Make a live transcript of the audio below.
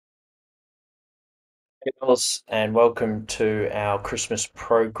Hey, Alice, and welcome to our Christmas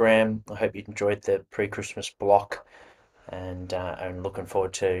program. I hope you enjoyed the pre-Christmas block, and I'm looking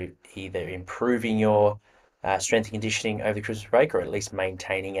forward to either improving your strength and conditioning over the Christmas break, or at least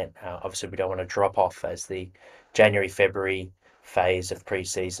maintaining it. Obviously, we don't want to drop off as the January, February phase of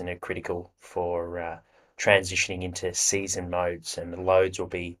pre-season are critical for transitioning into season modes, and the loads will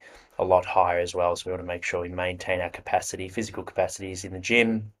be a lot higher as well. So we want to make sure we maintain our capacity, physical capacities in the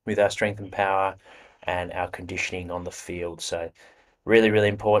gym with our strength and power and our conditioning on the field. So really, really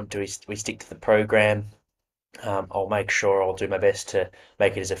important to we stick to the program. I'll make sure I'll do my best to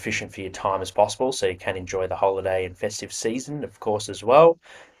make it as efficient for your time as possible so you can enjoy the holiday and festive season, of course, as well.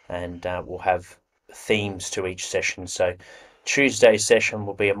 And we'll have themes to each session. So Tuesday's session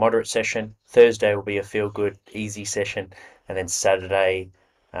will be a moderate session, Thursday will be a feel good, easy session, and then Saturday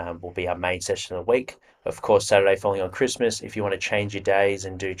will be our main session of the week. Of course, Saturday falling on Christmas, if you want to change your days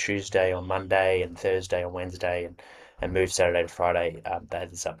and do Tuesday on Monday and Thursday on Wednesday and move Saturday to Friday,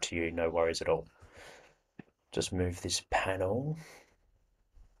 that is up to you, no worries at all. Just move this panel.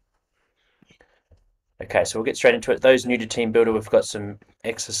 Okay, so we'll get straight into it. Those new to Team Builder, we've got some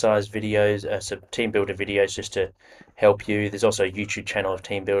exercise videos, some Team Builder videos just to help you. There's also a YouTube channel of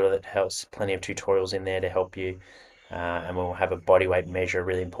Team Builder that has plenty of tutorials in there to help you. And we'll have a body weight measure,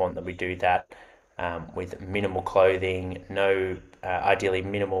 really important that we do that with minimal clothing, no, ideally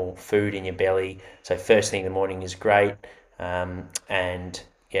minimal food in your belly. So first thing in the morning is great. And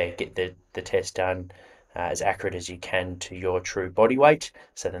yeah, get the test done as accurate as you can to your true body weight.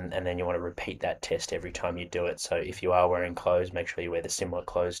 So then you want to repeat that test every time you do it. So if you are wearing clothes, make sure you wear the similar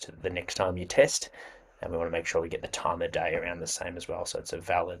clothes to the next time you test. And we want to make sure we get the time of day around the same as well. So it's a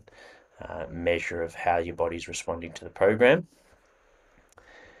valid measure of how your body's responding to the program.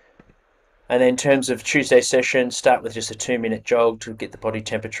 And then in terms of Tuesday session, start with just a 2 minute jog to get the body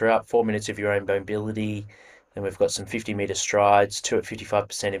temperature up, 4 minutes of your own mobility. Then we've got some 50-meter strides, two at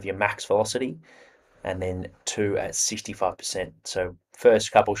 55% of your max velocity, and then two at 65%. So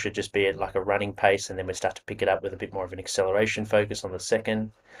first couple should just be at like a running pace, and then we start to pick it up with a bit more of an acceleration focus on the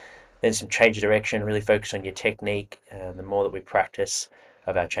second. Then some change of direction, really focus on your technique. The more that we practice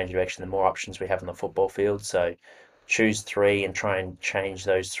of our change of direction, the more options we have on the football field. So choose three and try and change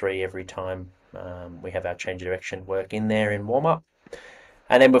those three every time we have our change of direction work in there in warm up.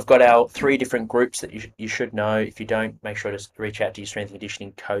 And then we've got our three different groups that you should know. If you don't, make sure to reach out to your strength and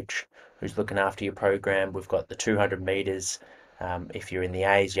conditioning coach who's looking after your program. We've got the 200 meters. If you're in the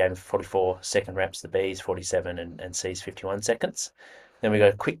A's, you aim for 44 second reps, the B's 47, and C's 51 seconds. Then we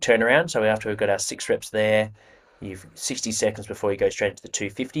got a quick turnaround. So after we've got our 6 reps there, you've 60 seconds before you go straight into the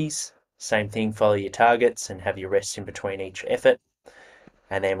 250s. Same thing, follow your targets and have your rests in between each effort.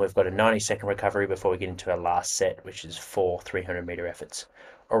 And then we've got a 90-second recovery before we get into our last set, which is 4 300-meter efforts.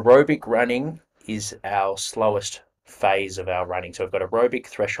 Aerobic running is our slowest phase of our running. So we've got aerobic,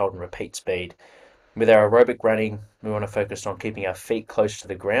 threshold, and repeat speed. With our aerobic running, we want to focus on keeping our feet close to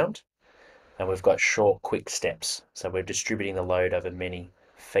the ground, and we've got short, quick steps. So we're distributing the load over many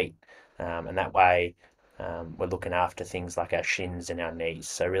feet, and that way we're looking after things like our shins and our knees.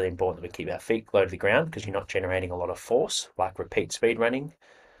 So really important that we keep our feet low to the ground because you're not generating a lot of force like repeat speed running,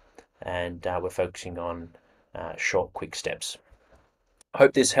 and we're focusing on short, quick steps. I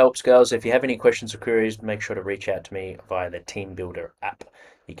hope this helps, girls. If you have any questions or queries, make sure to reach out to me via the Team Builder app.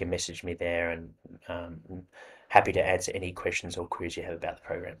 You can message me there, and happy to answer any questions or queries you have about the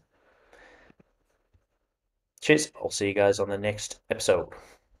program. Cheers. I'll see you guys on the next episode.